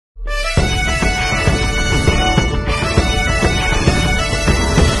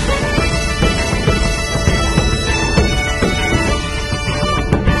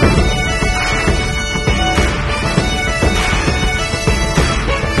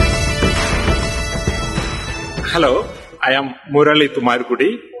Hello, I am Muralee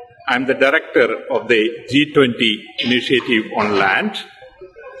Thummarukudy. I am the director of the G20 Initiative on Land,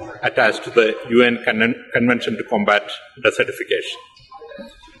 attached to the UN Convention to Combat Desertification.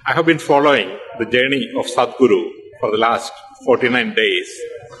 I have been following the journey of Sadhguru for the last 49 days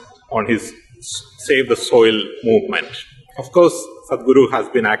on his Save the Soil movement. Of course, Sadhguru has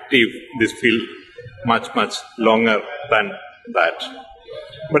been active in this field much longer than that.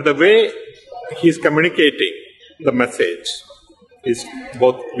 But the way he is communicating the message is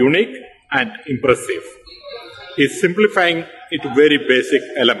both unique and impressive. He is simplifying it to very basic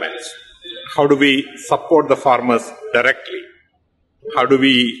elements. How do we support the farmers directly? How do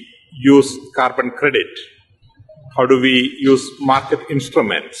we use carbon credit? How do we use market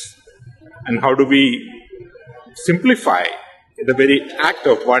instruments? And how do we simplify the very act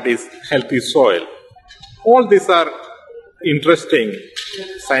of what is healthy soil? All these are interesting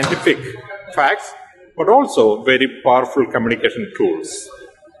scientific facts, but also very powerful communication tools.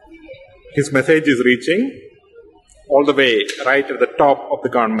 His message is reaching all the way right at the top of the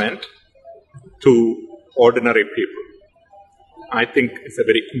government to ordinary people. I think it's a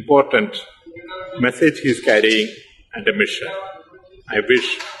very important message he is carrying and a mission. I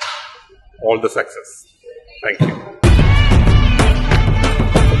wish all the success. Thank you.